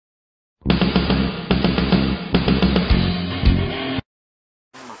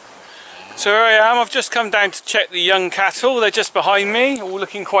So here I am, I've just come down to check the young cattle. They're just behind me, all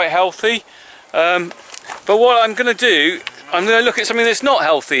looking quite healthy. But what I'm going to do, I'm going to look at something that's not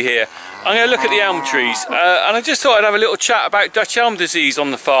healthy here. I'm going to look at the elm trees. And I just thought I'd have a little chat about Dutch elm disease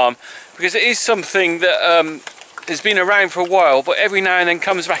on the farm, because it is something that has been around for a while, but every now and then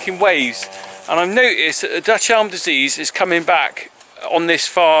comes back in waves. And I've noticed that the Dutch elm disease is coming back on this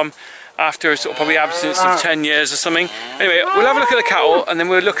farm after a sort of probably absence of 10 years or something. Anyway, we'll have a look at the cattle and then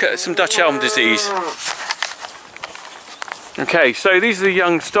we'll look at some Dutch elm disease. Okay, so these are the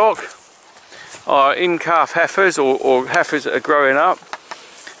young stock, are in-calf heifers or heifers that are growing up.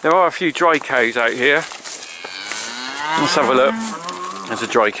 There are a few dry cows out here. Let's have a look. There's a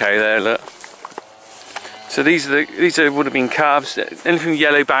dry cow there, look. So these would have been calves. Anything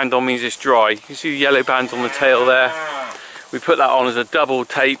yellow band on means it's dry. You can see the yellow bands on the tail there. We put that on as a double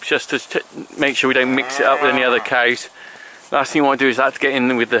tape just to make sure we don't mix it up with any other cows. Last thing you want to do is have to get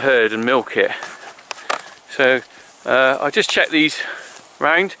in with the herd and milk it. So I just checked these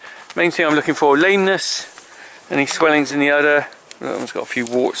round. Main thing I'm looking for: lameness, any swellings in the udder. That one's got a few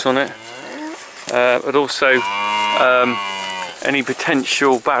warts on it, but also any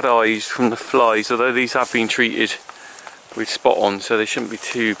potential bad eyes from the flies, although these have been treated with spot on, so they shouldn't be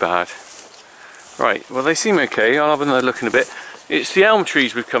too bad. Right, well, they seem okay. I'll have another look in a bit. It's the elm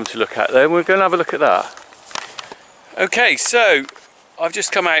trees we've come to look at though. We're going to have a look at that. Okay, so I've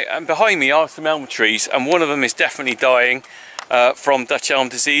just come out and behind me are some elm trees, and one of them is definitely dying from Dutch elm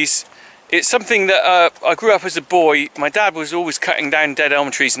disease. It's something that I grew up as a boy. My dad was always cutting down dead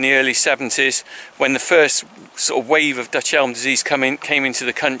elm trees in the early 70s when the first sort of wave of Dutch elm disease came into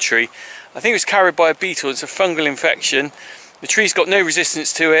the country. I think it was carried by a beetle. It's a fungal infection. The tree's got no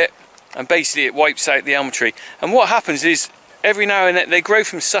resistance to it, and basically it wipes out the elm tree. And what happens is every now and then they grow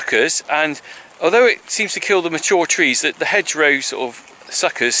from suckers, and although it seems to kill the mature trees, that the hedgerow sort of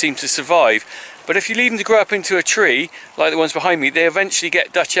suckers seem to survive. But if you leave them to grow up into a tree, like the ones behind me, they eventually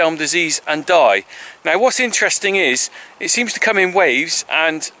get Dutch elm disease and die. Now what's interesting is, it seems to come in waves,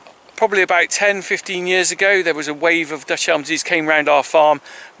 and probably about 10-15 years ago there was a wave of Dutch elm disease came round our farm,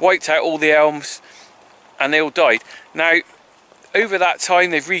 wiped out all the elms, and they all died. Now over that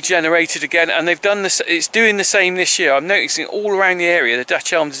time they've regenerated again, and they've done this. It's doing the same this year. I'm noticing all around the area the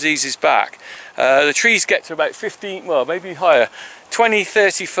Dutch elm disease is back. The trees get to about 15, well maybe higher,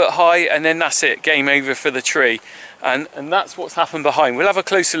 20-30 foot high, and then that's it, game over for the tree. And that's what's happened behind. We'll have a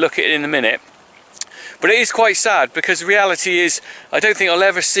closer look at it in a minute. But it is quite sad, because the reality is I don't think I'll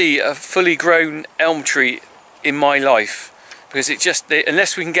ever see a fully grown elm tree in my life. Because it just,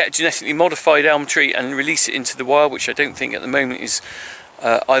 unless we can get a genetically modified elm tree and release it into the wild, which I don't think at the moment is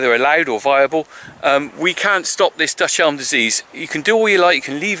either allowed or viable, we can't stop this Dutch elm disease. You can do all you like, you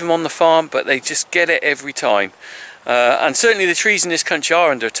can leave them on the farm, but they just get it every time. And certainly the trees in this country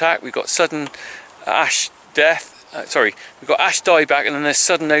are under attack. We've got sudden ash death, we've got ash dieback, and then there's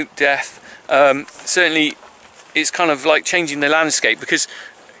sudden oak death. Certainly it's kind of like changing the landscape, because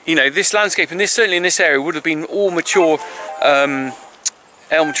you know, this landscape, and certainly in this area, would have been all mature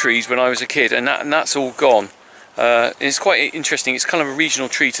elm trees when I was a kid, and that's all gone. It's quite interesting. It's kind of a regional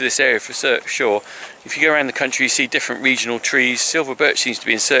tree to this area for sure. If you go around the country, you see different regional trees. Silver birch seems to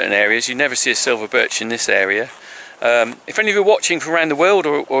be in certain areas. You never see a silver birch in this area. If any of you are watching from around the world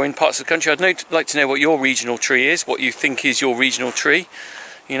or in parts of the country, I'd like to know what your regional tree is, what you think is your regional tree.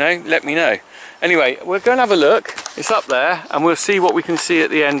 You know, let me know. Anyway, we're going to have a look. It's up there, and we'll see what we can see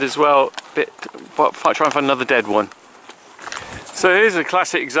at the end as well. Try and find another dead one. So here's a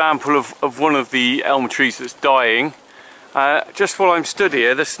classic example of one of the elm trees that's dying. Just while I'm stood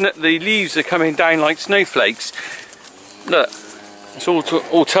here, the leaves are coming down like snowflakes. Look, it's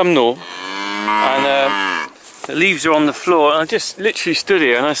autumnal, and the leaves are on the floor. And I just literally stood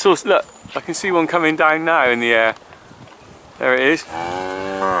here, and I saw, look, I can see one coming down now in the air. There it is.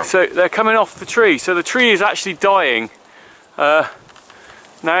 So they're coming off the tree, so the tree is actually dying.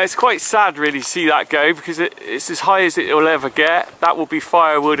 Now it's quite sad really to see that go, because it's as high as it will ever get. That will be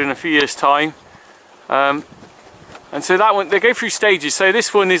firewood in a few years time. And so that one, they go through stages. So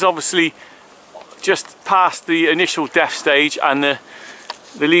this one is obviously just past the initial death stage, and the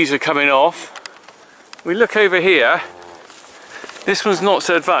leaves are coming off. We look over here, this one's not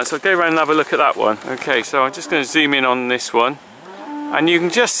so advanced. I'll go around and have a look at that one. Okay, so I'm just going to zoom in on this one. And you can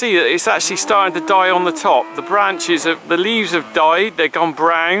just see that it's actually starting to die on the top. The branches, the leaves have died, they've gone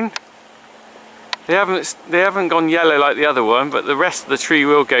brown. They haven't gone yellow like the other one, but the rest of the tree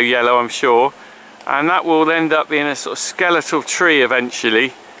will go yellow, I'm sure. And that will end up being a sort of skeletal tree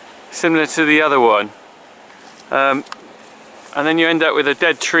eventually, similar to the other one. And then you end up with a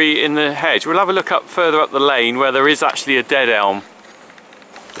dead tree in the hedge. We'll have a look up further up the lane where there is actually a dead elm.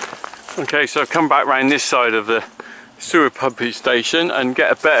 Okay, so I've come back round this side of the sewer pumping station and get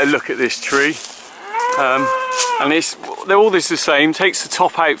a better look at this tree. And they're all the same. Takes the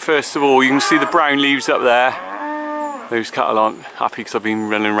top out first of all. You can see the brown leaves up there. Those cattle aren't happy because I've been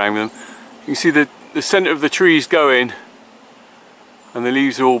running around with them. You can see the centre of the trees going, and the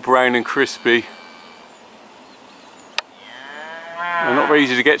leaves are all brown and crispy. And not very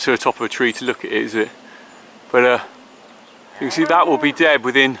easy to get to the top of a tree to look at it, is it? But you can see that will be dead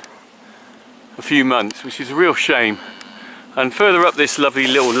within a few months, which is a real shame. And further up this lovely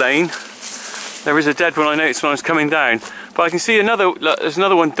little lane, there is a dead one I noticed when I was coming down. But I can see there's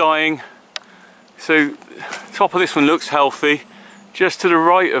another one dying. So top of this one looks healthy. Just to the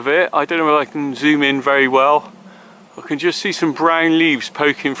right of it, I don't know if I can zoom in very well. I can just see some brown leaves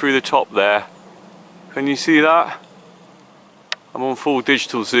poking through the top there. Can you see that? I'm on full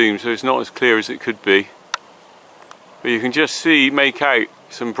digital zoom, so it's not as clear as it could be. But you can just make out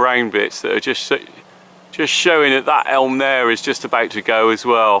some brown bits that are just showing that elm there is just about to go as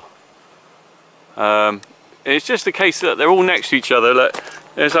well. It's just a case that they're all next to each other. Look,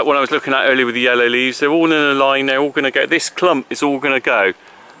 there's that one I was looking at earlier with the yellow leaves. They're all in a line. They're all going to go. This clump is all going to go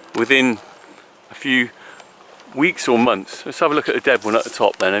within a few weeks or months. Let's have a look at the dead one at the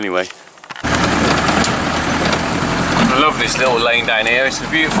top then anyway. I love this little lane down here. It's a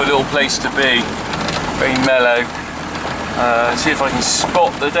beautiful little place to be. Very mellow. See if I can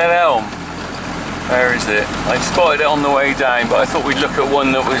spot the dead elm. Where is it? I spotted it on the way down, but I thought we'd look at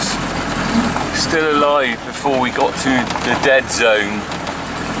one that was still alive before we got to the dead zone.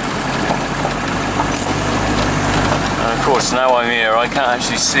 And of course now I'm here, I can't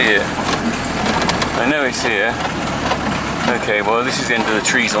actually see it. I know it's here. Okay, well this is the end of the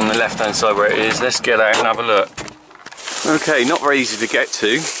trees on the left hand side where it is. Let's get out and have a look. Okay, not very easy to get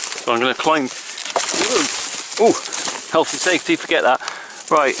to, so I'm going to climb. Oh, health and safety, forget that.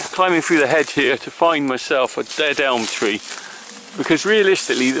 Right, climbing through the hedge here to find myself a dead elm tree. Because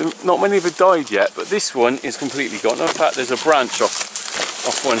realistically, not many have died yet, but this one is completely gone. In fact, there's a branch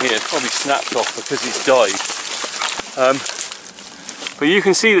off one here. It's probably snapped off because it's died. But you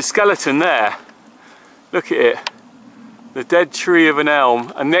can see the skeleton there. Look at it. The dead tree of an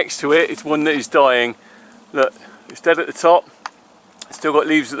elm, and next to it is one that is dying. Look, it's dead at the top. It's still got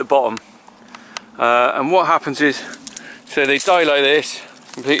leaves at the bottom. And what happens is, so they die like this,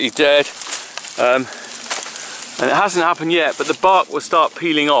 completely dead. And it hasn't happened yet, but the bark will start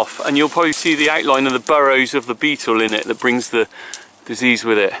peeling off, and you'll probably see the outline of the burrows of the beetle in it that brings the disease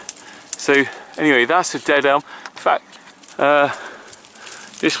with it. So anyway, that's a dead elm. In fact,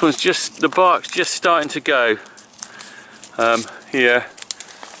 this one's the bark's just starting to go here.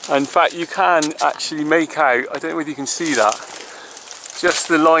 In fact, you can actually make out, I don't know whether you can see that, just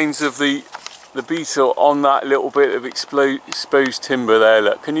the lines of the beetle on that little bit of exposed timber there.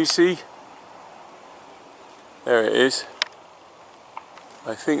 Look, can you see? There it is.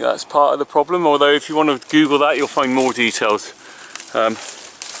 I think that's part of the problem, although if you want to Google that you'll find more details. So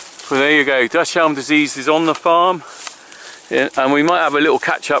there you go, Dutch elm disease is on the farm, and we might have a little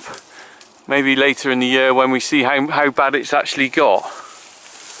catch up maybe later in the year when we see how bad it's actually got.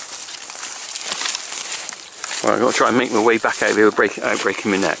 Right, I've got to try and make my way back out of here without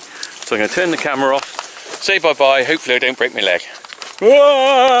breaking my neck. So I'm going to turn the camera off, say bye bye, hopefully I don't break my leg.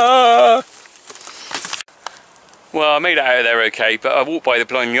 Whoa! Well, I made it out of there okay, but I walked by the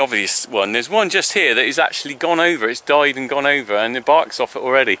blindly obvious one. There's one just here that is actually gone over. It's died and gone over, and the bark's off it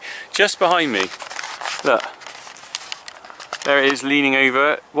already. Just behind me. Look. There it is, leaning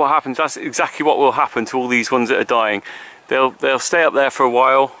over. What happens, that's exactly what will happen to all these ones that are dying. They'll stay up there for a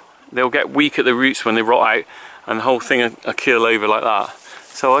while. They'll get weak at the roots when they rot out, and the whole thing will keel over like that.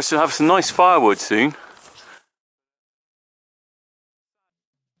 So I should have some nice firewood soon.